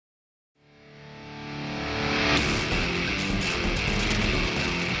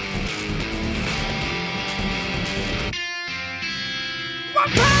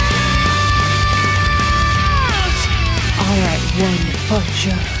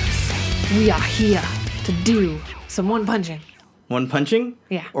Avengers. We are here to do some one punching. One punching?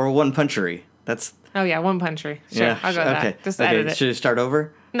 Yeah. Or one punchery? That's... Oh, yeah, one punchery. Sure, yeah. I'll go with that. Just edit it. Should I start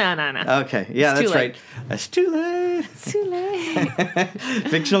over? No. Okay, yeah, It's too that's late. right. It's too late. It's too late.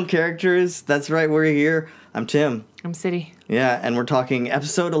 Fictional characters, that's right, we're here. I'm Tim. I'm City. Yeah, and we're talking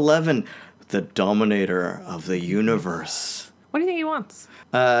episode 11, The Dominator of the Universe. What do you think he wants?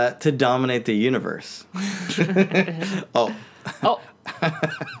 To dominate the universe. Oh. Oh.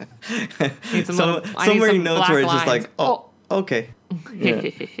 Need some So little- I so need many some notes black where it's just lines. like, oh, okay. Yeah.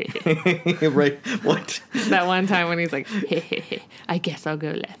 Right. What? That one time when he's like, I guess I'll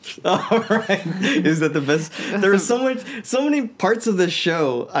go left. All right. Is that the best? There are so many parts of this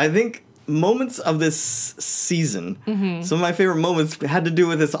show. I think moments of this season. Mm-hmm. Some of my favorite moments had to do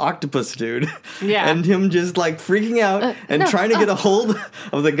with this octopus dude. Yeah. And him just like freaking out and trying to get a hold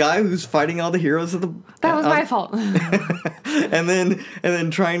of the guy who's fighting all the heroes of the. That was my fault. and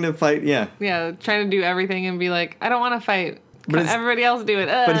then trying to fight. Yeah. Yeah, trying to do everything and be like, I don't want to fight. But it's- Everybody else do it.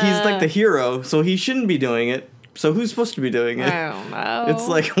 But he's like the hero, so he shouldn't be doing it. So who's supposed to be doing it? I don't know. It's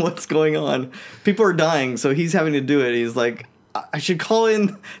like, what's going on? People are dying, so he's having to do it. He's like, I should call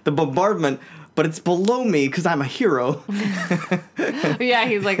in the bombardment, but it's below me because I'm a hero. Yeah,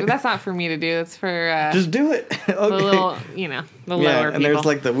 he's like, that's not for me to do. It's for Just do it. Okay. the little, the lower yeah, people. and there's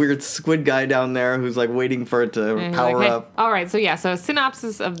like the weird squid guy down there who's like waiting for it to And he's power like, hey. up. All right, so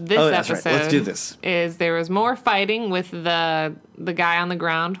synopsis of this Oh, that's right. episode. Let's do this. Is there was more fighting with the guy on the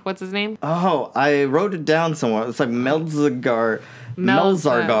ground. What's his name? Oh, I wrote it down somewhere. It's like Melzargard.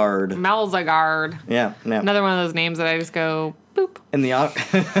 Melzargard. Yeah. Another one of those names that I just go boop. And the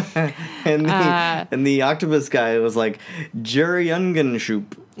and the octopus guy was like Jerry Ungenshoop.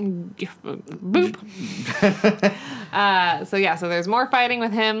 Boop. So there's more fighting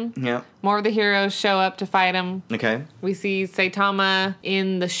with him. Yeah. More of the heroes show up to fight him. Okay. We see Saitama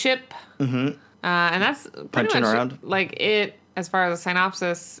in the ship. Mm-hmm. And that's pretty Punching much around. like it as far as the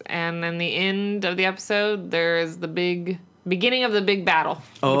synopsis. And then the end of the episode, there is the beginning of the big battle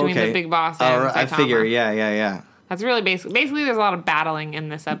between the big boss and Saitama. I figure. Yeah. That's really basically there's a lot of battling in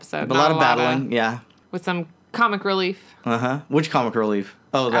this episode. A lot of battling. Yeah. With some comic relief. Which comic relief?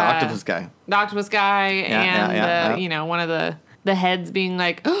 Oh, the octopus guy. The octopus guy and one of the heads being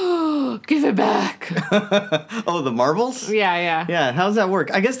like, oh, give it back. Oh, the marbles? Yeah. Yeah, how does that work?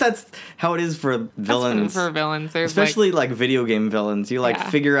 I guess that's how it is for villains. For villains. There's especially like video game villains. You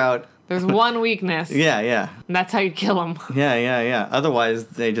figure out. There's one weakness. Yeah. And that's how you kill them. Yeah. Otherwise,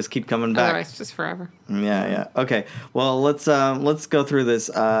 they just keep coming back. Otherwise, just forever. Yeah. Okay. Well, let's go through this.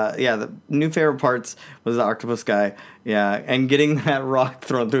 The new favorite parts was the octopus guy. Yeah, and getting that rock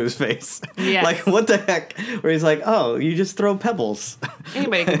thrown through his face. Yes. Like, what the heck? Where he's like, oh, you just throw pebbles.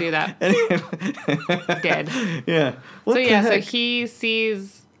 Anybody can do that. Dead. Yeah. What the so heck? he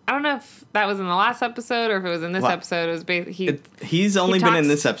sees. I don't know if that was in the last episode or if it was in this episode. It was he's only been in talks-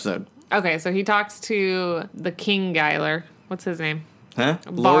 this episode. Okay, so he talks to the King Gyler. What's his name? Huh?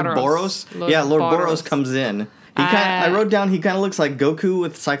 Lord Boros? Lord Boros comes in. I wrote down he kind of looks like Goku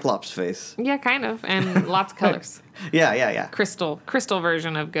with Cyclops face. Yeah, kind of. And lots of colors. Yeah. Crystal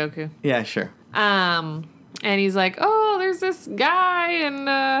version of Goku. Yeah, sure. And he's like, oh, there's this guy,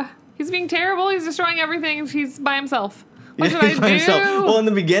 and he's being terrible. He's destroying everything. And he's by himself. What should I do? Well, in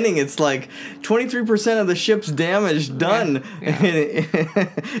the beginning, it's like 23% of the ship's damage done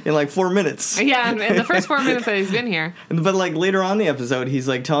in like 4 minutes. Yeah, in the first 4 minutes that he's been here. But like later on in the episode, he's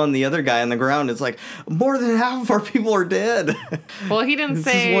like telling the other guy on the ground, it's like, more than half of our people are dead. Well, he didn't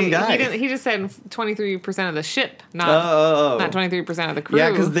say. This one guy. He just said 23% of the ship, not 23% of the crew. Yeah,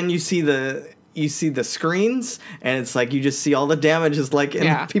 because then you see the screens, and it's like you just see all the damage is like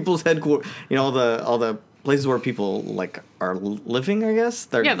in people's headquarters. All the places where people like are living, I guess.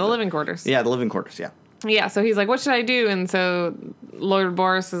 The living quarters. Yeah, the living quarters. Yeah. Yeah, so he's like, what should I do? And so Lord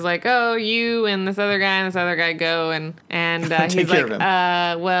Boros is like, oh, you and this other go. And he's like,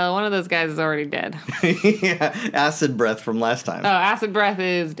 well, one of those guys is already dead. Yeah, acid breath from last time. Oh, acid breath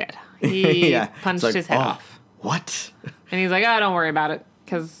is dead. He punched his head off. What? And he's like, oh, don't worry about it.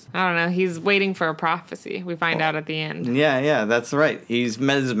 Because, I don't know, he's waiting for a prophecy. We find out at the end. Yeah, that's right. He's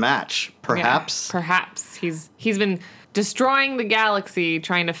met his match, perhaps. Yeah, perhaps. He's been destroying the galaxy,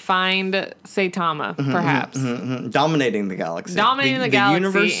 trying to find Saitama, perhaps. Dominating the galaxy. Dominating the galaxy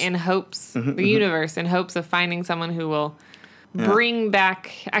universe? in hopes, the universe, in hopes of finding someone who will bring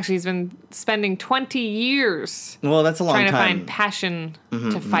back... Actually, he's been spending 20 years well, that's a long trying time. to find passion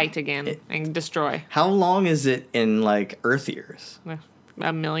to fight again and destroy. How long is it in, like, Earth years?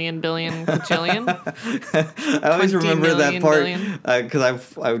 A million, billion, bajillion. I always remember that part billion.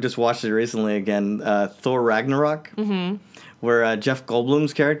 because I just watched it recently again. Thor Ragnarok, where Jeff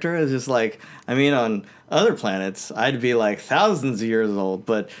Goldblum's character is just like, I mean, on other planets, I'd be like thousands of years old,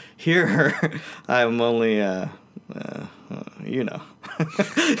 but here I'm only, you know.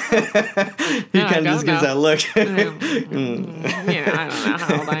 He kind of just gives that look. I don't know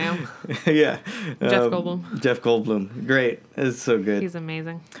how old I am. Yeah. Jeff Goldblum. Great. It's so good. He's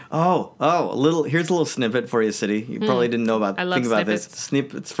amazing. Here's a little snippet for you, City. You probably didn't know about this.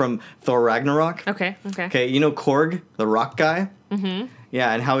 Snippets from Thor Ragnarok. Okay. Okay, you know Korg, the rock guy? Mm-hmm.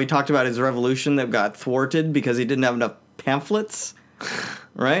 Yeah, and how he talked about his revolution that got thwarted because he didn't have enough pamphlets.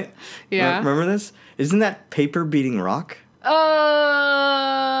 Right? Yeah. Remember this? Isn't that paper beating rock?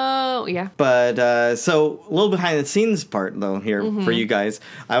 Oh, yeah. But so a little behind the scenes part though here for you guys.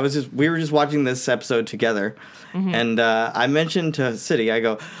 We were just watching this episode together, and I mentioned to City, I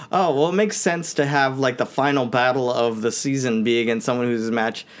go, oh well, it makes sense to have like the final battle of the season be against someone who's a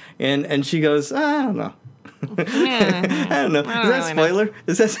match, and she goes, I don't know. I don't know. Is that a spoiler?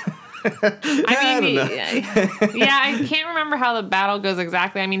 Is that? I mean, I can't remember how the battle goes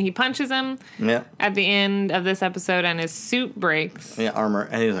exactly. I mean, he punches him at the end of this episode, and his suit breaks. Yeah, armor,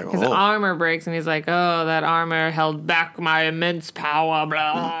 and he's like, his armor breaks, and he's like, "Oh, that armor held back my immense power."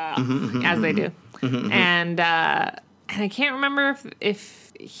 Blah, as they do, and I can't remember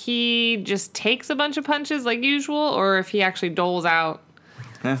if he just takes a bunch of punches like usual, or if he actually doles out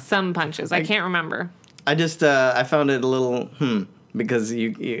some punches. I can't remember. I just I found it a little because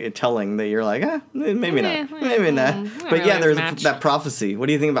you're telling that you're like, maybe not. But yeah, there's that prophecy. What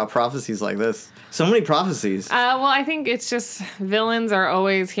do you think about prophecies like this? So many prophecies. Well, I think it's just villains are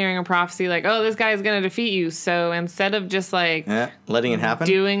always hearing a prophecy like, oh, this guy is going to defeat you. So instead of just like letting it happen,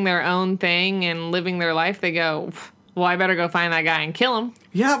 doing their own thing and living their life, they go, well, I better go find that guy and kill him.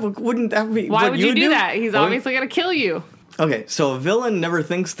 Yeah, but wouldn't that be Why would you do that? He's obviously going to kill you. Okay, so a villain never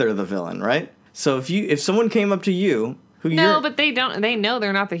thinks they're the villain, right? So if someone came up to you, but they don't. They know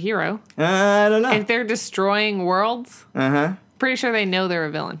they're not the hero. I don't know. If they're destroying worlds, pretty sure they know they're a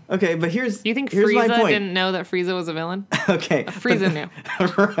villain. Okay, but you think Frieza didn't know that Frieza was a villain? Okay, Frieza knew.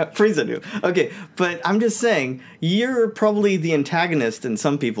 Frieza knew. Okay, but I'm just saying you're probably the antagonist in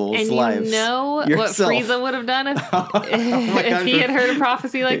some people's lives. And you know yourself. What Frieza would have done if he had heard a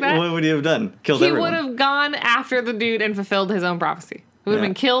prophecy like that? What would he have done? Killed everyone. He would have gone after the dude and fulfilled his own prophecy. He would have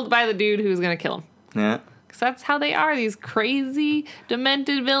been killed by the dude who was going to kill him. Yeah. Because that's how they are, these crazy,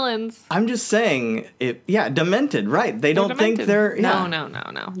 demented villains. I'm just saying, demented, right. They don't think they're... Yeah. No.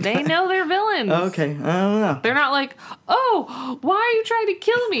 They know they're villains. Okay, I don't know. They're not like, oh, why are you trying to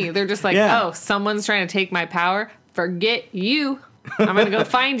kill me? They're just like, oh, someone's trying to take my power. Forget you. I'm going to go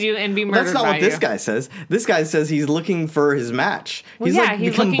find you and be murdered by you. That's not what this guy says. This guy says he's looking for his match. He's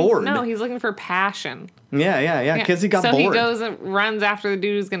become bored. No, he's looking for passion. Yeah, because he got bored. So he goes and runs after the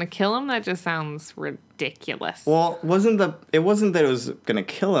dude who's going to kill him? That just sounds ridiculous. Well, it wasn't that it was going to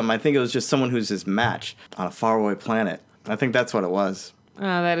kill him. I think it was just someone who's his match on a faraway planet. I think that's what it was.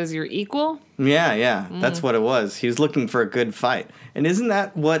 That is your equal? Yeah. That's what it was. He was looking for a good fight. And isn't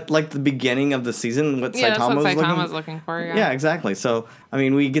that what, like, the beginning of the season, what Saitama was looking for? Yeah, exactly. So, I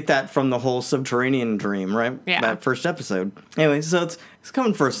mean, we get that from the whole subterranean dream, right? Yeah. That first episode. Anyway, so it's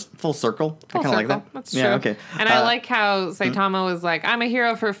coming for full circle. I kind of like that. That's true. Yeah, okay. And I like how Saitama was like, I'm a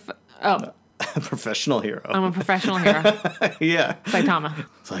hero for... professional hero. I'm a professional hero. Yeah. Saitama.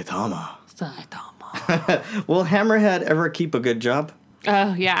 Will Hammerhead ever keep a good job?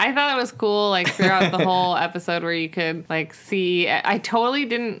 Oh, yeah. I thought it was cool, like, throughout the whole episode where you could, like, see... I totally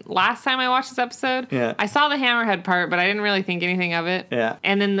didn't... Last time I watched this episode, I saw the Hammerhead part, but I didn't really think anything of it. Yeah.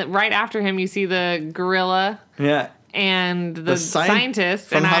 And then right after him, you see the gorilla. Yeah. And the scientist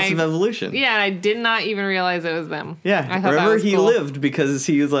from House of Evolution. Yeah, and I did not even realize it was them. Yeah, I thought remember that was he cool. lived because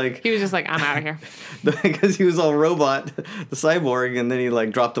he was like... He was just like, I'm out of here. Because he was all robot, the cyborg, and then he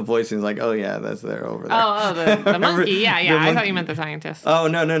like dropped the voice and he's like, oh yeah, they're over there. Oh, the monkey. Yeah. I thought you meant the scientist. Oh,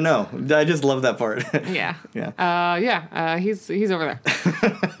 no. I just love that part. Yeah. He's over there.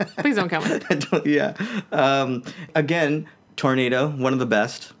 Please don't kill me. Yeah. Again, Tornado, one of the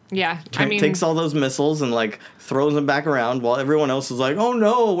best. Yeah, takes all those missiles and like throws them back around while everyone else is like, "Oh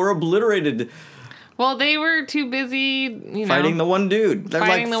no, we're obliterated." Well, they were too busy, fighting the one dude. There's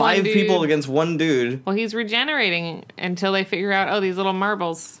like 5 people against one dude. Well, he's regenerating until they figure out, oh, these little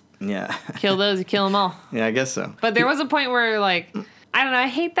marbles. Yeah. Kill those, you kill them all. Yeah, I guess so. But there was a point where, like, I don't know, I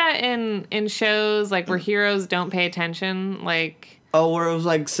hate that in shows like where heroes don't pay attention, like. Oh, where it was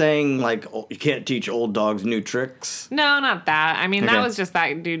like saying like, oh, you can't teach old dogs new tricks. No, not that. I mean, Okay. that was just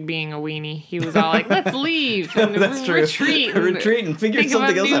that dude being a weenie. He was all like, let's leave and That's true. retreat. Retreat and figure think of a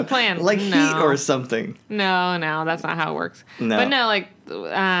something else new out. plan. Like No. heat or something. No, that's not how it works. No. But no, like,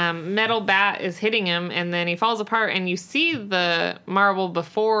 Metal Bat is hitting him, and then he falls apart, and you see the marble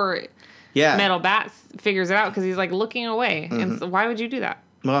before Yeah. Metal Bat figures it out, because he's, like, looking away. And so why would you do that?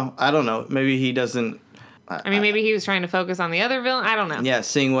 Well, I don't know. Maybe he doesn't. I mean, maybe he was trying to focus on the other villain. I don't know. Yeah,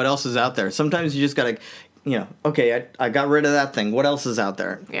 seeing what else is out there. Sometimes you just gotta, okay, I got rid of that thing. What else is out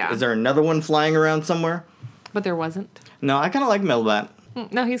there? Yeah. Is there another one flying around somewhere? But there wasn't. No, I kind of like Metal Bat.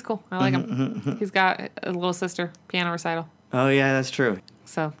 No, he's cool. I like him. He's got a little sister, piano recital. Oh yeah, that's true.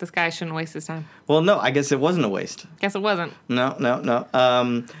 So this guy shouldn't waste his time. Well, no, I guess it wasn't a waste. Guess it wasn't. No.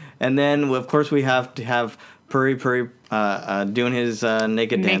 And then of course we have to have Puri doing his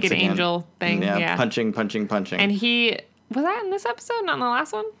naked dance Naked again. angel thing. Yeah. punching. And he was that in this episode, not in the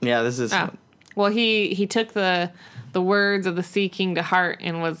last one. Yeah, this is. Oh. Well, he took the words of the Sea King to heart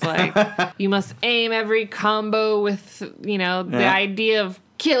and was like, you must aim every combo with, the idea of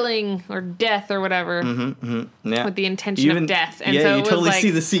killing or death or whatever Yeah. with the intention of death. And so you it was totally like, see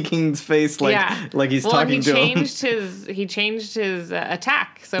the Sea King's face like he's talking to him. He changed his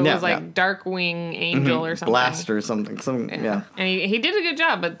attack. So it was like Darkwing Angel or something. Blast or something. Yeah. And he did a good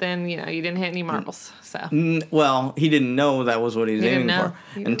job, but then, you didn't hit any marbles. So Well, he didn't know that was what he was aiming for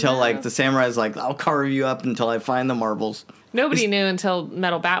until like the samurai's like, I'll carve you up until I find the marbles. nobody knew until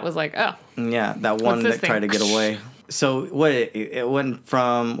Metal Bat was like, oh. Yeah, that one this that tried to thing? get away. So what it went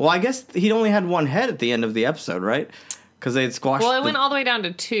from? Well, I guess he only had one head at the end of the episode, right? Because they had squashed. Well, it went all the way down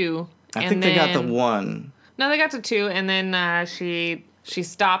to 2. I think they got the one. No, they got to 2, and then she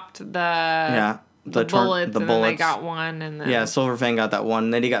stopped the The bullets, and then they got 1, and then Yeah, Silverfang got that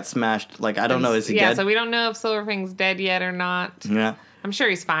one. Then he got smashed. Like I don't know, is he dead? Yeah, so we don't know if Silverfang's dead yet or not. Yeah. I'm sure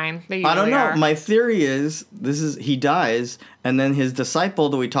he's fine. They I don't usually know. are. My theory is he dies, and then his disciple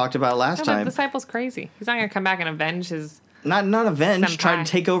that we talked about last No, but time. the disciple's crazy. He's not gonna come back and avenge his. Not avenge. Try to Senpai.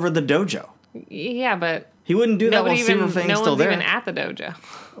 take over the dojo. Yeah, but He wouldn't do that while nobody even Silverfang's no still one's there. even at the dojo.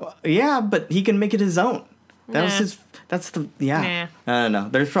 Yeah, but he can make it his own. That was Nah. his. That's the. Yeah. Nah. I don't know.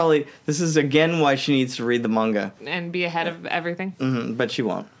 There's probably. This is again why she needs to read the manga. And be ahead of everything. But she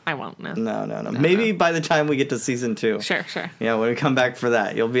won't. I won't. No. No. Maybe by the time we get to season 2. Sure. Yeah, when we come back for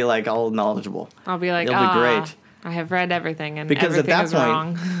that, you'll be like all knowledgeable. I'll be like, It'll be great. I have read everything, and Because at everything that is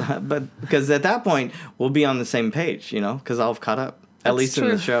point, wrong. because at that point we'll be on the same page, because I'll have caught up. At That's least in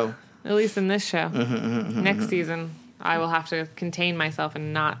true. the show. At least in this show. Next season, I will have to contain myself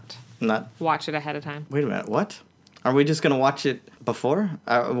and not Not. watch it ahead of time. Wait a minute. What? Are we just gonna watch it before?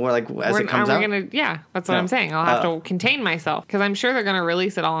 Or like as it comes out? Yeah, that's what No. I'm saying. I'll have to contain myself because I'm sure they're gonna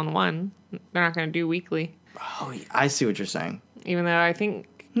release it all in one. They're not gonna do weekly, Oh, I see what you're saying. even though I think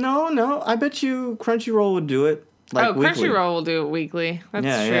No. I bet you Crunchyroll would do it. Like weekly. Crunchyroll will do it weekly. That's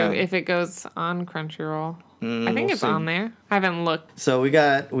Yeah, true. yeah. If it goes on Crunchyroll, I think we'll it's see. on there. I haven't looked. So we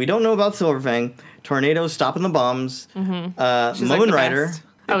don't know about Silverfang. Tornado's stopping the bombs. She's like Moon the Rider best.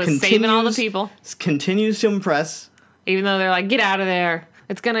 Oh, it's saving all the people, Continues to impress. even though they're like, "Get out of there!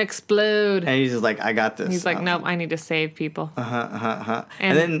 It's gonna explode." And he's just like, I got this. He's like, "Nope, I need to save people." And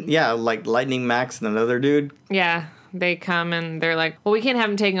then, like Lightning Max and another dude. Yeah, they come and they're like, "Well, we can't have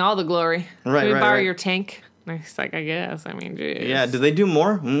him taking all the glory. Right, Can we right, borrow right. your tank?" And he's like, "I guess. I mean, geez. Yeah, do they do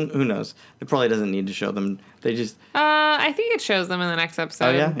more? Who knows? It probably doesn't need to show them. They just... I think it shows them in the next episode.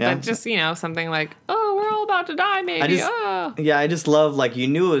 Oh, yeah? But just, something like, "Oh, we're all about to die, maybe." I just love, like, you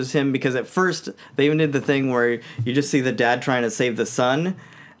knew it was him because at first they even did the thing where you just see the dad trying to save the son,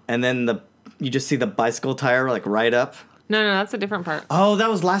 and then you just see the bicycle tire, like, right up. No, that's a different part. Oh, that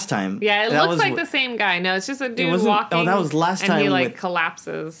was last time. Yeah, it That looks was like the same guy. No, it's just a dude wasn't- walking. oh, that was last And he, time like, with-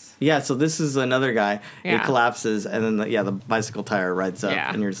 collapses. Yeah, so this is another guy. Yeah. It collapses, and then, the bicycle tire rides up,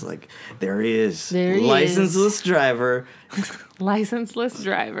 Yeah. and you're just like, there he is. There he Licenseless driver. Licenseless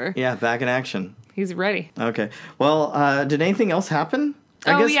driver. Yeah, back in action. He's ready. Okay. Well, did anything else happen?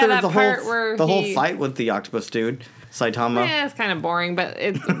 Oh, yeah, there was that part where the whole he- fight with the octopus dude, Saitama. Yeah, it's kind of boring, but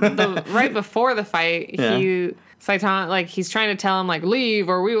it's right before the fight, Yeah. Saitama, like, he's trying to tell him, like, leave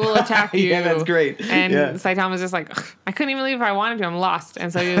or we will attack you. Yeah, that's great. And Yeah. Saitama's just like, "Ugh, I couldn't even leave if I wanted to. I'm lost.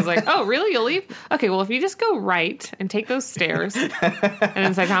 And so he was like, oh, really? You'll leave? Okay, well, if you just go right and take those stairs. And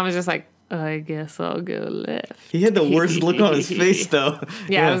then Saitama's just like, I guess I'll go left. He had the worst look on his face, though.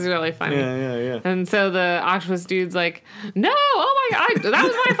 Yeah, it was really funny. Yeah. And so the octopus dude's like, no, oh my God, that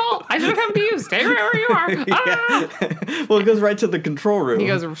was my fault. I should have come to you. Stay wherever you are. Ah! Well, it goes right to the control room. He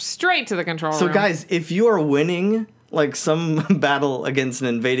goes straight to the control room. So, guys, if you are winning, like, some battle against an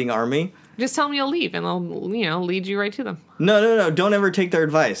invading army, Just tell them you'll leave, and they'll, lead you right to them. No. Don't ever take their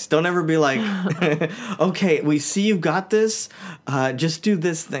advice. Don't ever be like, okay, we see you've got this. Just do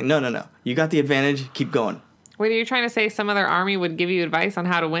this thing. No. You got the advantage. Keep going. Wait, are you trying to say some other army would give you advice on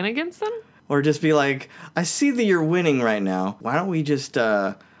how to win against them? Or just be like, I see that you're winning right now. Why don't we just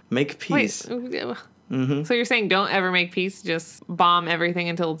make peace? Wait. So you're saying don't ever make peace, just bomb everything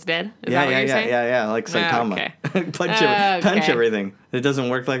until it's dead? Is that what you're saying? Yeah, like Saitama. Okay. Punch everything. It doesn't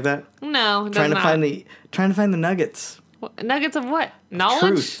work like that? No, it does Trying to not. find the nuggets. Nuggets of what? Knowledge?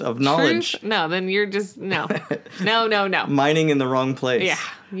 Truth of knowledge. Truth? No, then you're just, no. No. Mining in the wrong place. Yeah,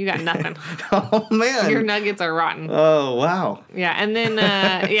 you got nothing. Oh, man. Your nuggets are rotten. Oh, wow. Yeah, and then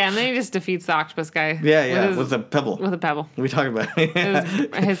he just defeats the octopus guy. Yeah, with a pebble. With a pebble. We talked about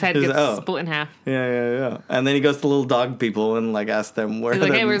it. His head gets split in half. Yeah. And then he goes to little dog people and like asks them where. He's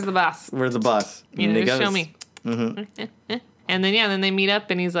like, hey, where's the boss? Where's the boss? Just show me. Mm-hmm. And then they meet up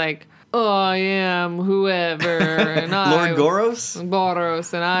and he's like, I am whoever, and Lord Goros?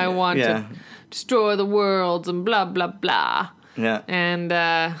 Boros, and I want to destroy the worlds, and blah, blah, blah. Yeah. And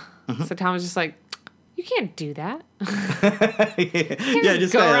so Tom was just like, you can't do that.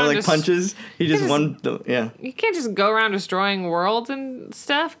 Just kind of like punches. He just won. You can't just go around destroying worlds and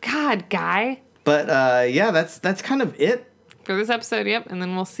stuff. God, guy. But that's kind of it. For this episode, yep, and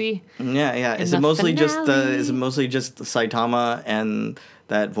then we'll see. Yeah. Is it mostly just Saitama and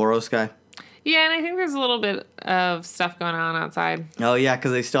that Boros guy? Yeah, and I think there's a little bit of stuff going on outside. Oh yeah,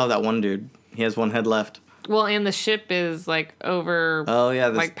 because they still have that one dude. He has one head left. Well, and the ship is like over. Oh yeah,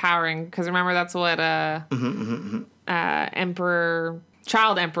 like powering. Because remember, that's what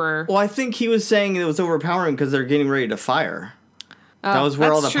Child Emperor. Well, I think he was saying it was overpowering because they're getting ready to fire. That was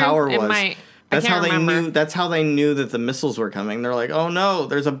where all the power was. That's how they knew. That's how they knew that the missiles were coming. They're like, oh no,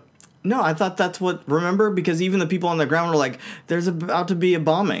 No, I thought that's what. Remember, because even the people on the ground were like, "There's about to be a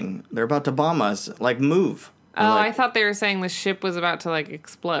bombing. They're about to bomb us. Like, move." Oh, I thought they were saying the ship was about to like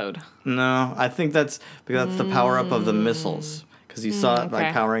explode. No, I think that's the power up of the missiles. Because you saw it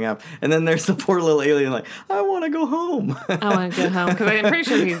like powering up, and then there's the poor little alien like, I want to go home. I want to go home because I'm pretty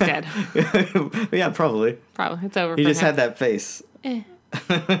sure he's dead. Yeah, probably. Probably it's over. He just had that face.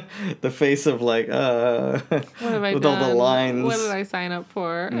 The face of like, what have I with done? all the lines. What did I sign up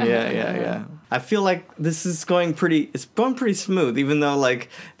for? Yeah. I feel like this is going pretty smooth, even though like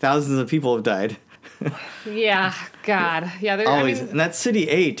thousands of people have died. Yeah, God. Yeah, always. And that's City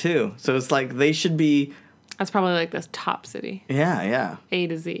A too. So it's like they should be. That's probably like this top city. Yeah. A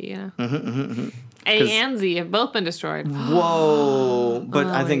to Z, yeah. A and Z have both been destroyed. Whoa. But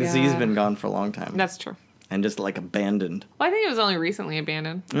I think Z's been gone for a long time. That's true. And just like abandoned. Well, I think it was only recently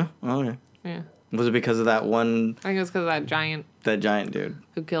abandoned. Yeah. Okay. Yeah. Was it because of that one? I think it was because of that giant dude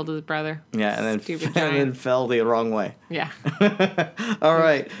who killed his brother. Yeah, and then fell the wrong way. Yeah. All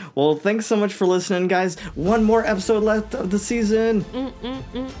right. Well, thanks so much for listening, guys. One more episode left of the season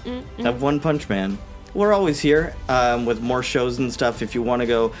of One Punch Man. We're always here with more shows and stuff. If you want to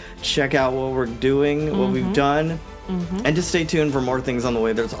go check out what we're doing, what we've done, and just stay tuned for more things on the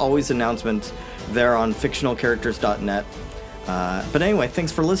way. There's always announcements there on fictionalcharacters.net. But anyway,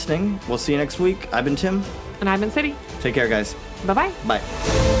 thanks for listening. We'll see you next week. I've been Tim. And I've been City. Take care, guys. Bye-bye. Bye.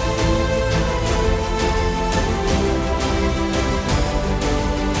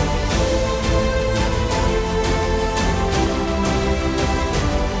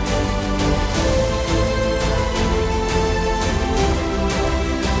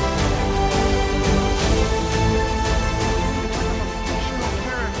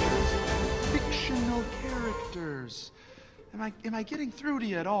 Am I getting through to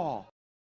you at all?